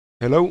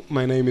Hello,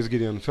 my name is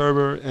Gideon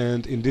Ferber,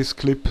 and in this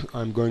clip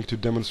I'm going to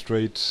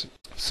demonstrate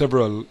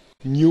several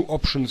new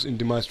options in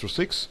the Maestro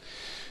 6.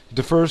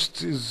 The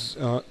first is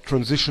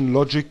transition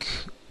logic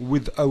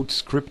without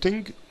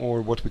scripting,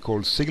 or what we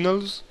call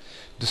signals.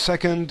 The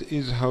second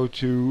is how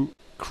to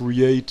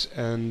create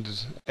and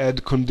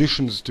add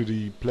conditions to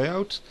the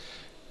playout.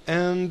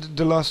 And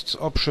the last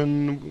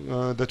option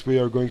that we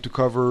are going to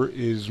cover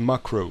is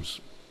macros.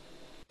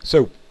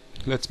 So,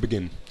 let's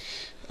begin.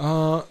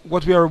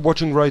 What we are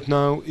watching right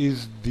now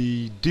is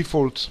the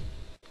default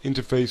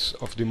interface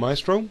of the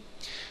Maestro,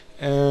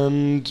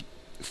 and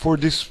for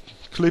this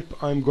clip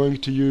I'm going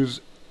to use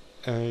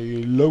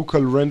a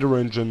local render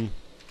engine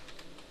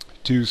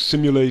to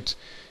simulate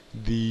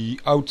the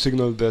out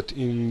signal that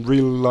in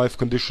real life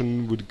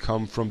condition would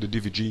come from the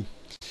DVG.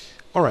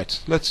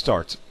 Alright, let's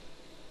start.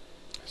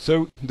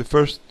 So the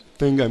first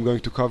thing I'm going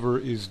to cover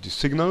is the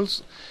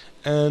signals.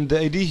 And the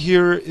idea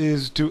here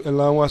is to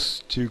allow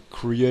us to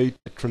create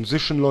a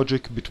transition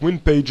logic between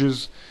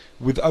pages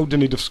without the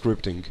need of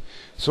scripting.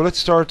 So let's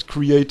start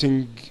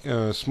creating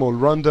a small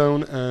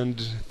rundown, and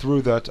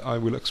through that I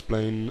will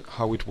explain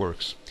how it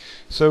works.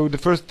 So the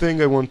first thing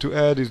I want to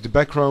add is the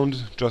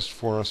background, just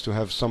for us to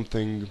have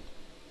something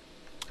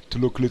to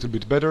look a little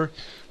bit better.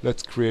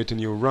 Let's create a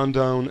new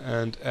rundown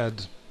and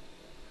add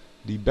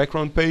the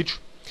background page.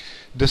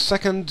 The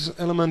second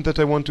element that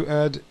I want to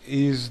add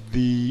is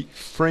the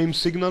frame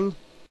signal,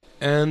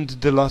 and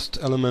the last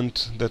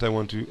element that I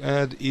want to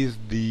add is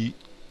the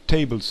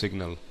table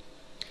signal.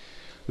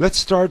 Let's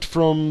start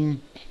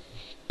from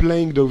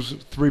playing those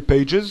three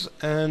pages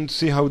and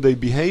see how they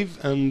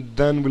behave, and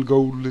then we'll go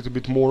a little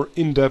bit more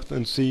in depth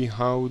and see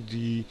how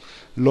the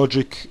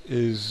logic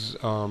is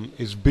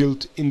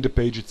built in the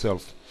page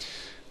itself.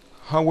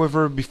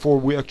 However, before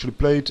we actually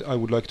play it, I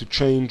would like to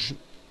change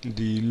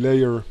the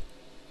layer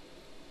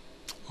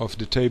of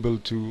the table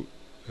to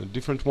a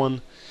different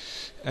one,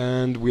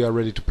 and we are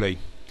ready to play.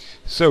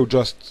 So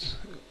just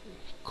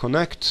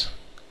connect,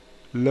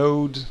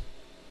 load,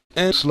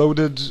 and it's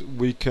loaded,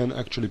 we can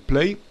actually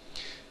play.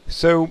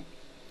 So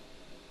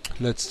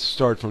let's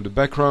start from the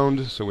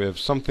background. So we have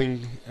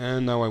something,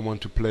 and now I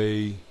want to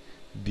play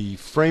the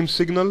frame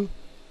signal.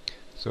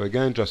 So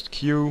again, just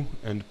cue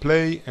and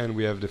play, and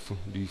we have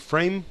the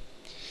frame.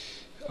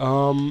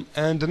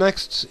 And the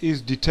next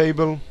is the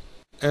table.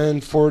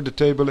 And for the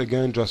table,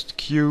 again, just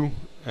cue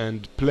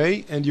and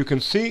play, and you can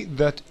see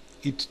that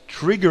it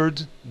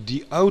triggered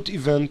the out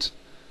event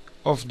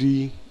of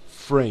the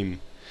frame.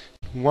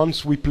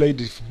 Once we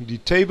played the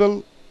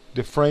table,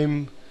 the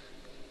frame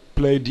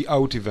played the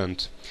out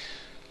event.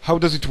 How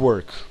does it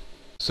work?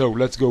 So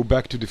let's go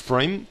back to the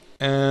frame,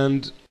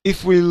 and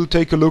if we'll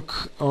take a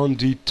look on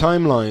the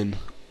timeline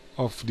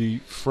of the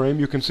frame,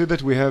 you can see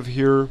that we have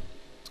here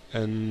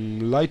a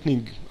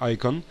lightning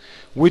icon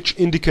which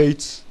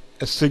indicates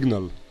a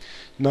signal.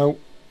 Now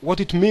what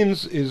it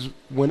means is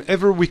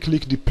whenever we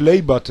click the play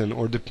button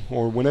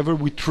or whenever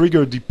we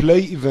trigger the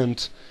play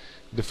event,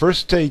 the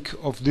first take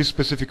of this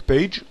specific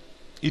page,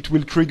 it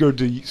will trigger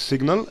the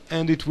signal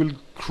and it will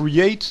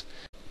create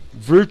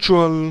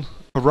virtual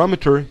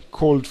parameter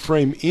called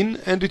frame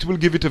in, and it will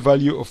give it a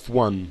value of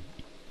 1.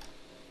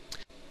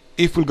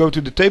 If we'll go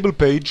to the table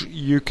page,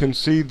 you can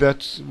see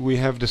that we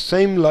have the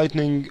same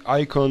lightning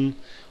icon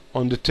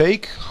on the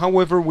take.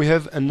 However, we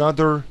have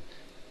another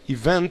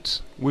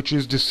event which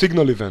is the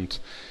signal event.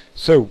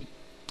 So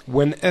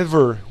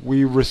whenever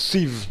we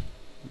receive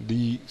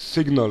the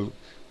signal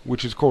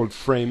which is called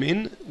frame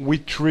in, we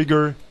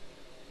trigger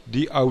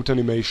the out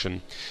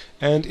animation,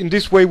 and in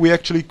this way we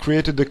actually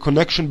created the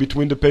connection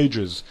between the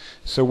pages.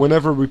 So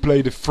whenever we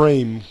play the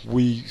frame,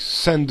 we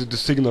send the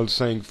signal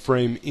saying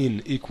frame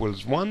in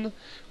equals 1.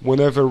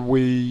 Whenever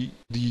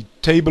the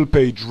table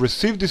page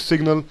receives this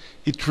signal,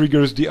 it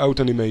triggers the out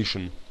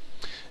animation.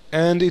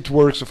 And it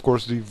works, of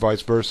course, the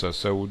vice versa.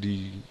 So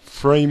the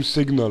frame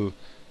signal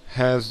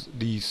has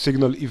the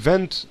signal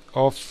event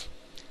of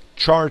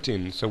chart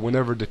in. So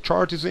whenever the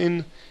chart is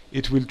in,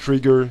 it will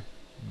trigger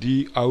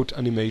the out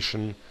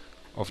animation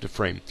of the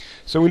frame.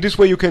 So in this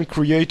way you can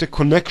create a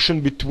connection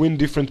between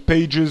different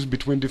pages,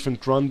 between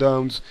different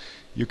rundowns.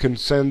 You can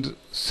send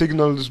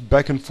signals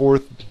back and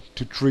forth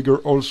to trigger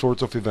all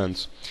sorts of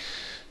events.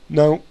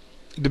 Now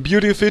the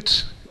beauty of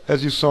it,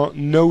 as you saw,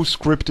 no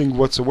scripting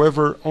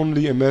whatsoever,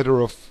 only a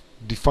matter of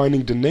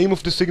defining the name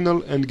of the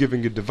signal and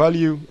giving it the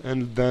value,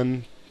 and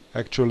then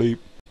actually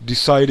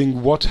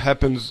deciding what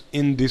happens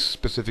in this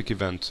specific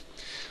event.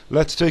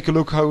 Let's take a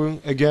look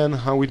how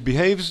it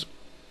behaves.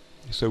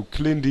 So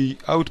clean the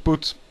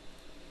output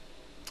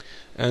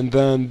and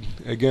then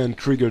again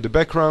trigger the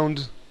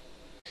background.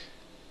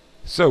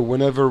 So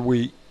whenever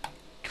we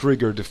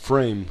trigger the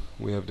frame,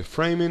 we have the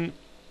frame in.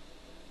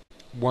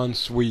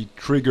 Once we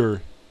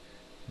trigger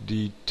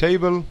the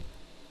table,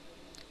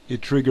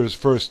 it triggers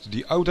first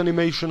the out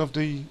animation of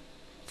the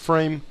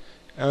frame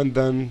and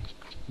then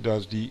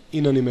does the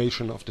in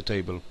animation of the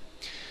table.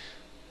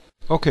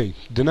 Okay,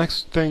 the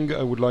next thing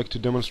I would like to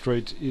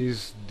demonstrate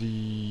is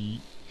the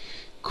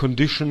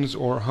conditions,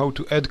 or how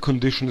to add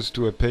conditions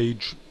to a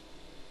page.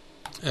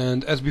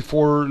 And as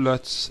before,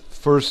 let's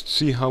first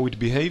see how it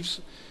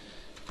behaves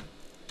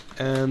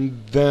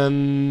and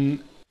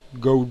then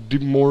go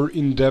more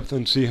in depth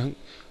and see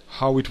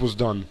how it was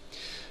done.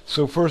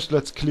 So first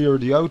let's clear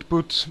the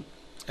output,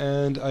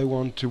 and I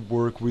want to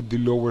work with the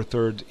lower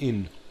third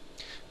in.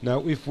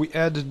 Now if we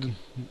added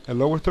a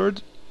lower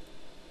third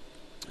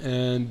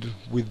and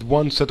with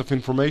one set of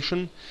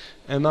information,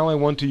 and now I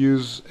want to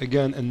use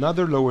again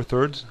another lower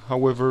third,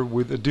 however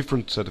with a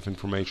different set of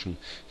information.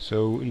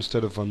 So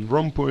instead of Van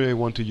Rompuy I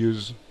want to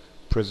use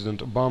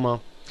President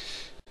Obama.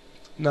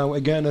 Now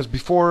again, as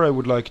before, I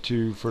would like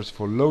to first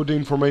of all load the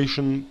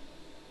information,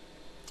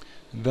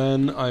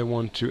 then I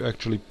want to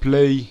actually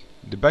play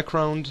the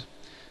background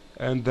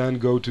and then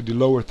go to the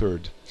lower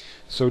third.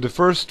 So the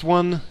first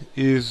one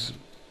is,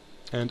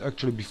 and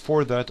actually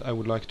before that I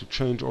would like to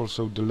change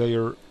also the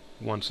layer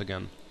once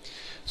again.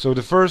 So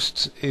the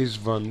first is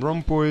Van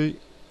Rompuy,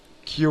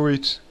 cue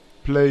it,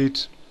 play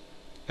it,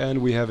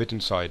 and we have it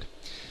inside.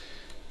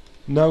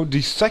 Now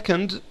the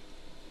second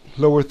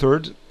lower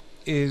third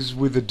is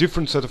with a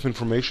different set of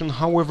information,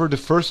 however the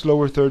first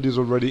lower third is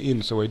already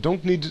in, so I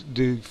don't need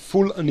the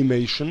full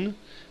animation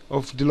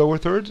of the lower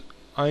third,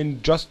 I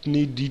just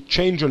need the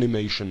change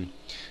animation.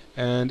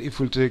 And if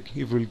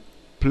we'll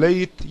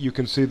play it, you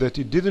can see that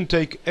it didn't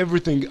take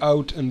everything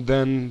out and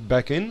then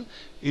back in,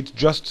 it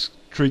just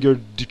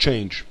triggered the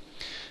change.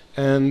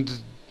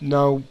 And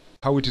now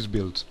how it is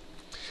built.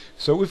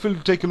 So if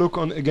we'll take a look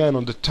on again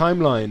on the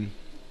timeline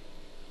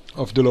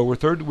of the lower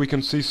third, we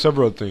can see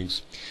several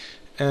things.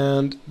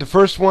 And the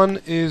first one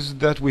is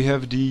that we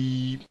have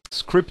the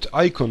script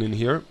icon in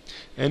here,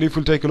 and if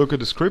we'll take a look at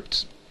the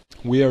script,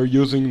 we are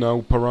using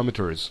now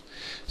parameters.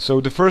 So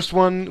the first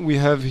one, we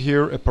have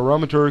here a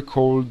parameter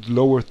called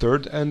lower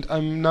third, and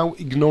I'm now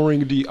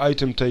ignoring the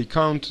item take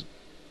count.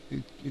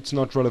 It's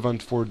not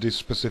relevant for this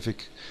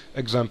specific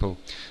example.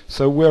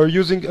 So we are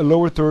using a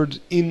lower third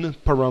in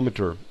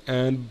parameter,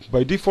 and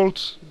by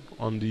default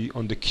on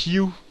the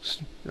queue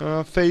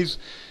phase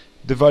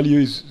the value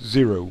is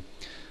 0.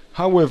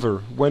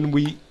 However, when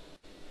we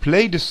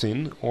play the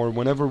scene, or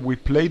whenever we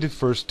play the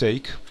first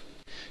take,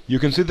 you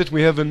can see that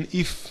we have an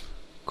if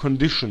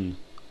condition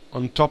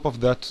on top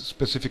of that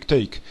specific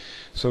take.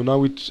 So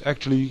now it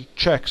actually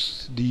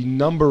checks the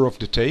number of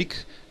the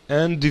take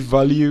and the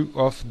value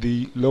of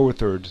the lower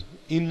third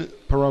in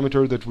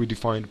parameter that we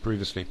defined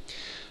previously.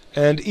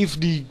 And if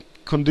the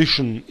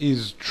condition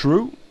is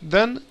true,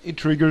 then it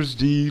triggers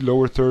the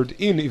lower third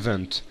in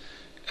event.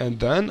 And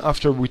then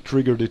after we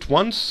triggered it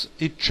once,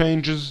 it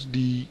changes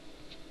the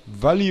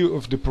value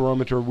of the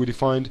parameter we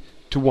defined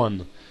to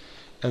 1.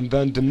 And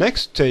then the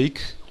next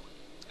take,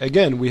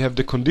 again we have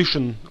the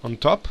condition on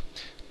top,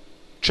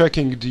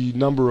 checking the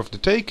number of the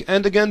take,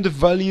 and again the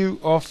value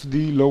of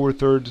the lower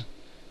third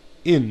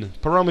in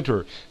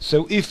parameter.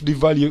 So if the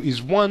value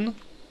is 1,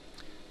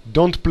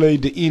 don't play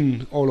the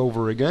in all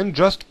over again,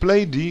 just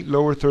play the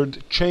lower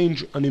third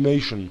change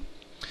animation.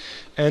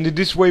 And in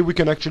this way we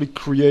can actually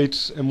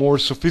create a more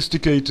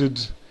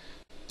sophisticated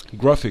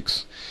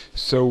graphics.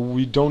 So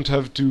we don't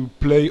have to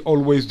play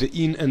always the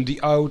in and the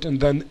out and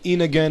then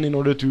in again in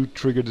order to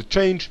trigger the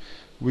change.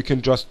 We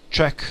can just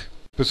check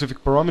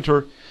specific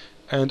parameter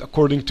and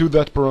according to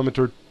that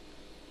parameter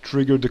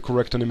trigger the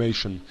correct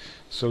animation.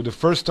 So the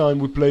first time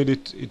we played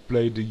it, it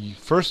played the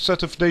first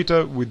set of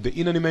data with the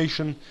in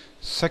animation.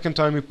 Second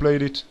time we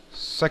played it,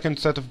 second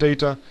set of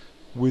data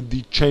with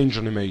the change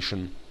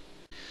animation.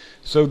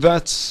 So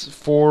that's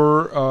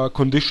for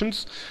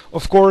conditions.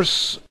 Of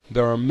course,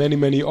 there are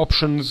many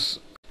options,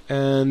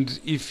 and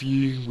if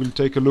you will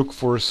take a look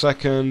for a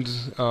second,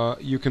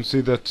 you can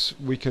see that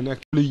we can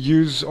actually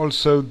use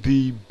also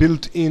the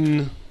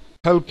built-in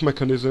help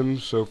mechanism.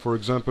 So for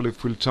example,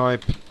 if we'll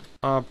type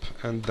up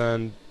and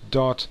then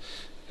dot,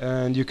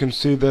 and you can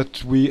see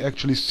that we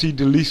actually see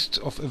the list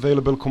of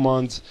available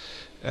commands,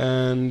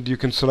 and you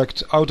can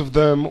select out of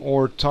them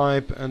or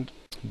type and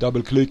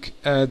double click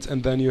add,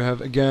 and then you have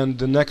again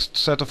the next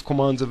set of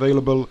commands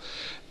available.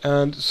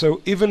 And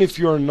so even if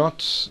you are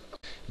not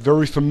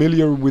very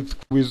familiar with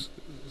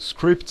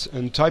script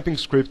and typing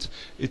script,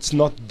 it's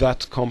not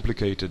that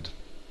complicated.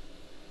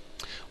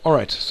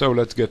 Alright, so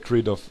let's get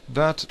rid of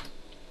that,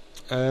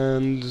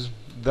 and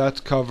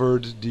that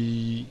covered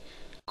the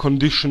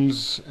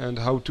conditions and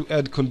how to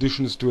add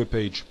conditions to a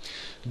page.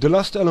 The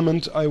last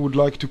element I would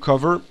like to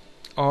cover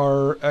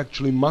are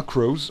actually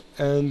macros,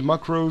 and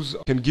macros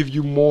can give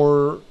you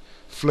more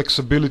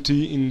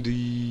flexibility in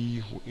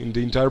the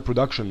entire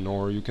production,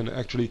 or you can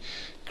actually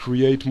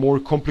create more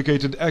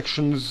complicated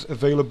actions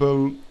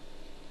available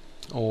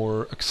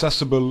or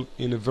accessible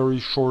in a very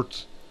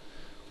short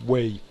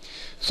way.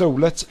 So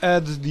let's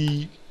add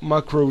the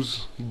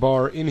macros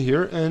bar in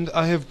here, and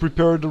I have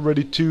prepared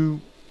already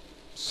 2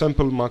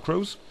 sample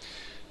macros.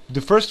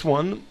 The first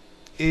one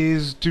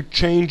is to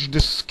change the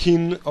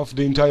skin of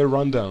the entire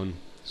rundown.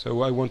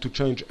 So I want to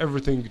change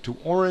everything to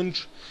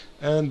orange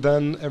and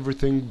then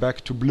everything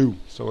back to blue.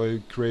 So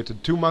I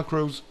created 2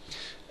 macros,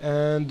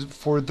 and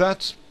for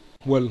that,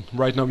 well,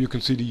 right now you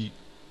can see the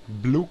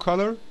blue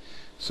color.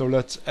 So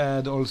let's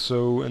add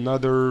also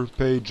another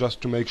page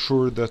just to make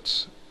sure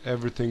that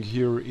everything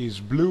here is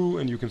blue,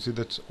 and you can see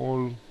that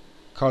all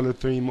color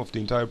theme of the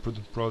entire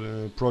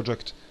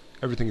project,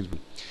 everything is blue.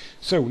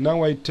 So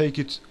now I take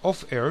it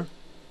off air,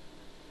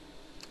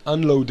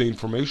 unload the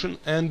information,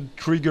 and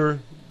trigger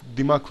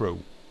the macro.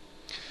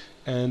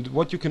 And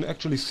what you can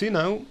actually see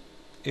now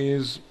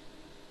is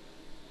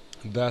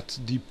that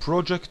the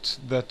project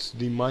that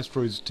the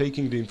Maestro is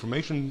taking the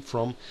information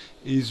from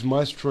is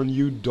maestro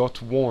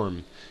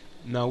new.warm.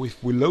 Now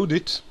if we load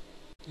it,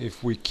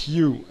 if we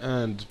queue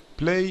and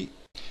play,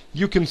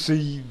 you can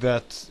see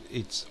that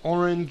it's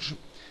orange,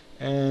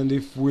 and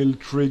if we'll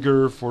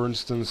trigger, for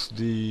instance,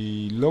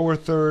 the lower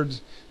third,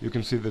 you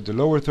can see that the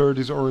lower third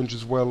is orange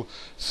as well.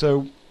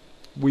 So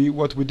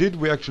what we did,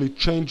 we actually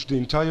changed the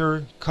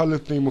entire color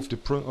theme of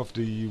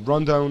the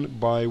rundown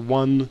by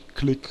one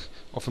click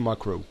of a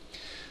macro.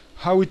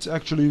 How it's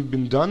actually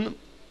been done,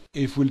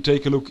 if we'll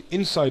take a look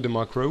inside the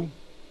macro,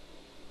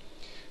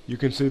 you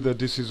can see that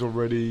this is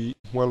already,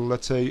 well,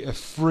 let's say a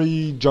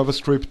free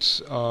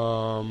JavaScript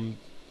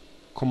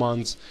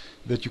commands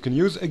that you can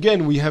use.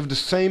 Again, we have the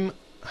same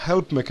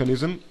help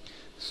mechanism,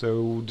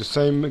 so the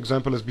same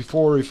example as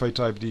before. If I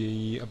type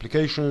the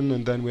application,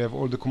 and then we have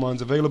all the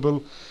commands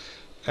available.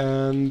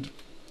 And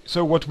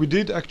so what we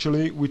did,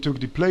 actually, we took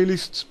the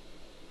playlist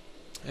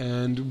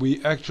and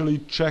we actually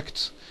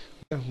checked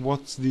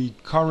what's the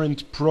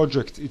current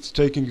project it's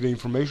taking the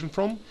information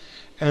from,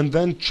 and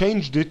then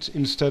changed it,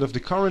 instead of the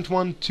current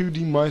one, to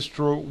the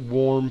Maestro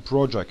warm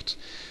project.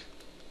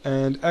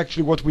 And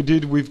actually what we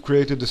did, we've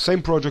created the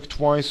same project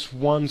twice,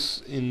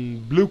 once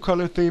in blue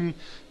color theme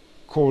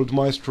called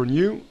Maestro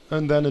New,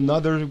 and then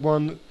another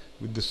one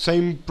with the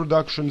same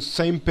production,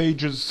 same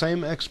pages,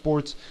 same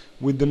exports,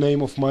 with the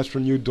name of Maestro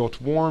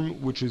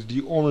New.warm, which is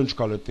the orange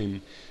color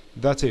theme.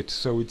 That's it.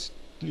 So it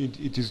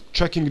is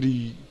checking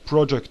the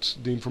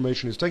project the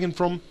information is taken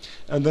from,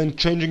 and then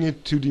changing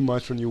it to the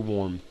Maestro New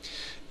warm.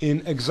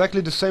 In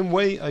exactly the same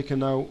way, I can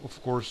now,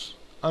 of course,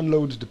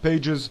 unload the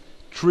pages,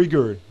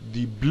 trigger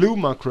the blue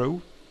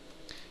macro,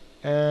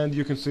 and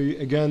you can see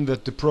again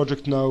that the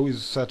project now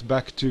is set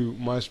back to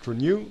Maestro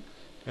New,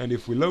 and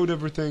if we load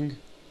everything,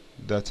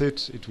 that's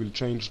it. It will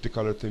change the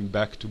color theme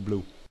back to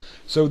blue.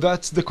 So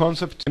that's the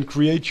concept, and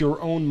create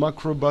your own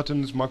macro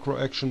buttons, macro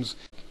actions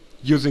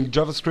using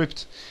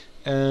JavaScript.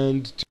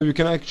 And you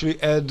can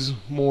actually add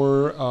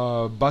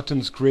more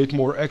buttons, create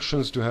more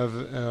actions to have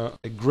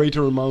a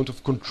greater amount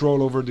of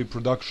control over the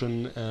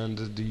production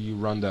and the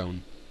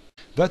rundown.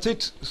 That's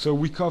it. So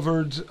we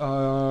covered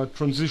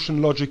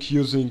transition logic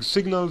using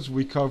signals,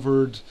 we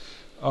covered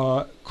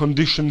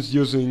conditions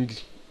using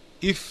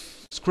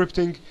if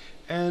scripting,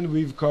 and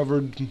we've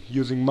covered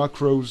using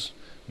macros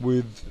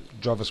with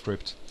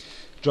JavaScript.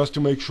 Just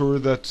to make sure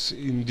that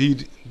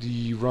indeed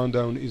the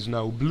rundown is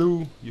now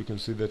blue, you can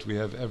see that we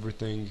have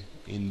everything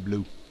in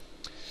blue.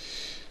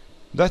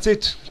 That's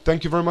it.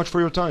 Thank you very much for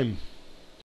your time.